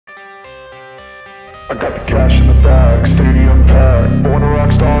I got the cash in the bag, stadium packed. Born a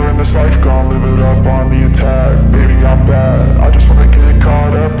rock star in this life, gon' live it up on the attack. Baby, I'm bad, I just wanna get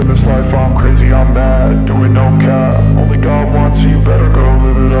caught up in this life. I'm crazy, I'm mad, doing no cap. Only God wants you, better go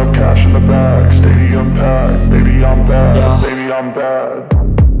live it up. Cash in the bag, stadium packed. Baby, I'm bad, yeah. Baby, I'm bad.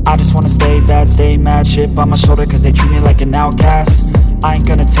 I just wanna stay bad, stay mad. Chip on my shoulder cause they treat me like an outcast. I ain't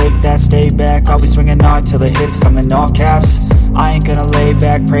gonna take that, stay back. I'll be swinging hard till the hits come in all caps. I ain't gonna lay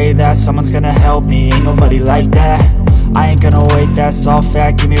back, pray that someone's gonna help me. Ain't nobody like that. I ain't gonna wait, that's all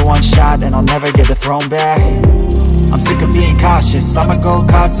fact. Give me one shot and I'll never get the throne back. I'm sick of being cautious, I'ma go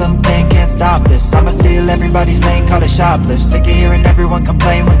cause something, can't stop this. I'ma steal everybody's lane, call it shoplift. Sick of hearing everyone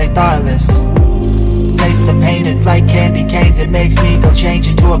complain when they thoughtless. Taste the pain, it's like candy canes. It makes me go change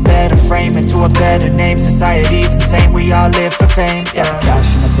into a better frame, into a better name. Society's insane, we all live for fame, yeah.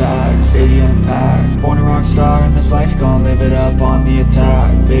 Cash in the bag, stadium packed. Born a rock star in this life, gon' live it up on the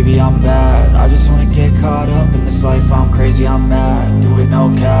attack. Baby, I'm bad, I just wanna get caught up in this life. I'm crazy, I'm mad, do it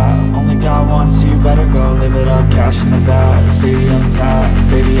no cap. Only God wants you, better go live it up. Cash in the bag, stadium packed.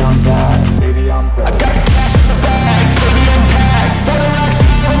 Baby, I'm bad, baby, I'm bad. I got the cash in the bag, stadium packed. Born a rock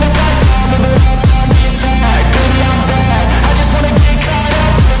star in this life, gon' live it up.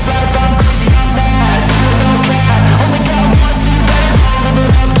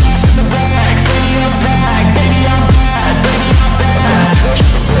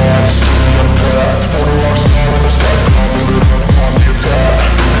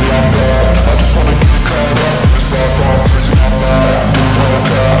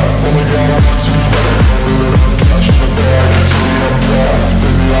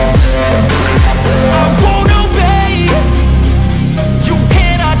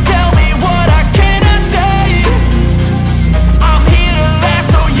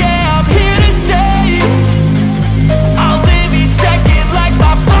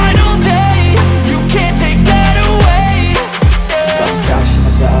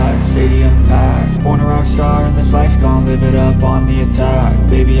 Live it up on the attack.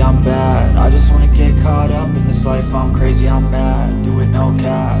 Baby, I'm bad, I just wanna get caught up in this life. I'm crazy, I'm mad, do it no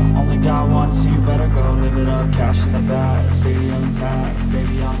cap. Only God wants you, better go live it up. Cash in the bag, stadium packed.